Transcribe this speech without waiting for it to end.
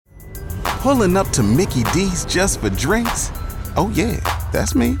Pulling up to Mickey D's just for drinks? Oh yeah,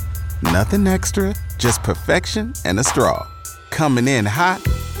 that's me. Nothing extra, just perfection and a straw. Coming in hot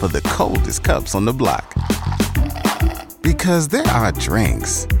for the coldest cups on the block. Because there are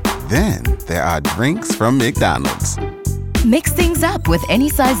drinks. Then there are drinks from McDonald's. Mix things up with any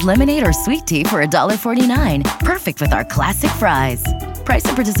size lemonade or sweet tea for $1.49. Perfect with our classic fries. Price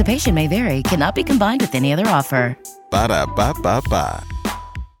and participation may vary. Cannot be combined with any other offer. Ba-da-ba-ba-ba.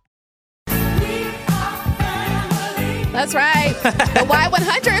 That's right. The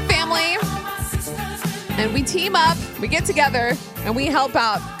Y100 family. And we team up, we get together, and we help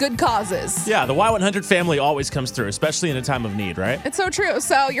out good causes. Yeah, the Y100 family always comes through, especially in a time of need, right? It's so true.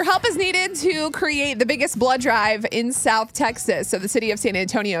 So your help is needed to create the biggest blood drive in South Texas. So the city of San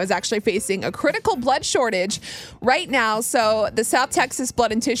Antonio is actually facing a critical blood shortage right now. So the South Texas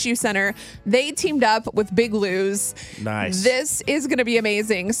Blood and Tissue Center, they teamed up with Big Lou's. Nice. This is going to be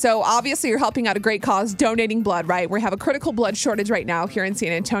amazing. So obviously you're helping out a great cause, donating blood, right? We have a critical blood shortage right now here in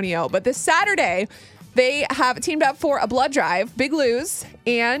San Antonio. But this Saturday, they have teamed up for a blood drive, Big Lou's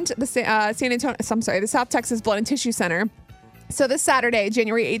and the the South Texas Blood and Tissue Center. So this Saturday,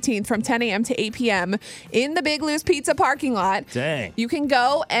 January 18th, from 10 a.m. to 8 p.m. in the Big Lou's Pizza parking lot. Dang. You can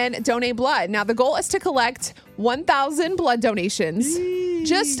go and donate blood. Now, the goal is to collect 1,000 blood donations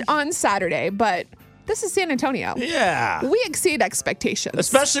just on Saturday, but this is San Antonio. Yeah. We exceed expectations.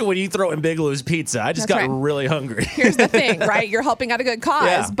 Especially when you throw in Big Lou's Pizza. I just That's got right. really hungry. Here's the thing, right? You're helping out a good cause,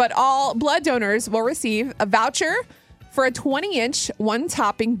 Yeah. but all blood donors will receive a voucher for a 20-inch,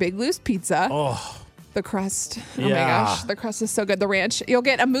 one-topping Big Lou's pizza. Oh, The crust. Oh my Yeah. gosh, the crust is so good. The ranch. You'll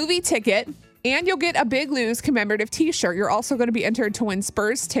get a movie ticket. And you'll get a Big Lou's commemorative t-shirt. You're also going to be entered to win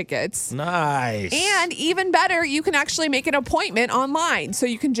Spurs tickets. nice. And even better, you can actually make an appointment online. So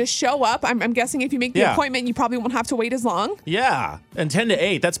you can just show up. I'm guessing if you make the Yeah. appointment, you probably won't have to wait as long. Yeah. And 10 to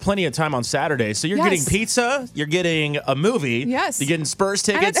 8, that's plenty of time on Saturday. So you're Yes. getting pizza, you're getting a movie. Yes. You're getting Spurs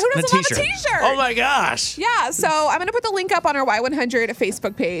And tickets who and a doesn't love a t-shirt. t-shirt? Oh my gosh. Yeah, so I'm going to put the link up on our Y100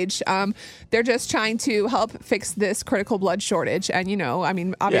 Facebook page. They're just trying to help fix this critical blood shortage. And,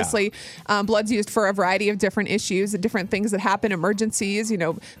 obviously, blood's used for a variety of different issues and different things that happen, emergencies,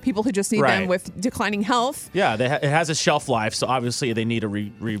 people who just need them Right. with declining health. Yeah, it has a shelf life, so obviously they need to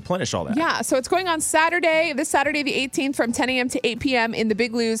replenish all that. Yeah, so it's going on this Saturday, the 18th, from 10 a.m. to 8 p.m. in the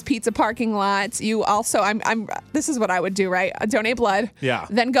Big Lou's Pizza parking lot. You also, this is what I would do, right? Donate blood. Yeah.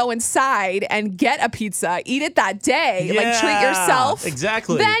 Then go inside and get a pizza. Eat it that day. Treat Yeah, yourself.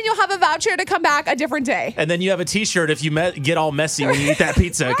 exactly. Then you'll have a voucher to come back a different day. And then you have a t-shirt if you get all messy when you eat that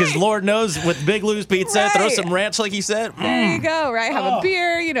pizza. Because Lord knows with Big Lou's Pizza, throw Right. some ranch like you said. There you go, right? Have a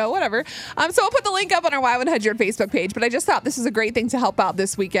beer, whatever. So we'll put the link up on our Y100 Facebook page. But I just thought this is a great thing to help out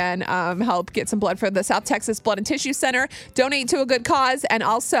this weekend. Help get some blood for the South Texas Blood and Tissue Center. Donate to a good cause. And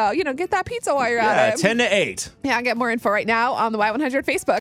also, get that pizza while you're at Yeah, it. 10 to 8. Yeah, get more info right now on the Y100 Facebook.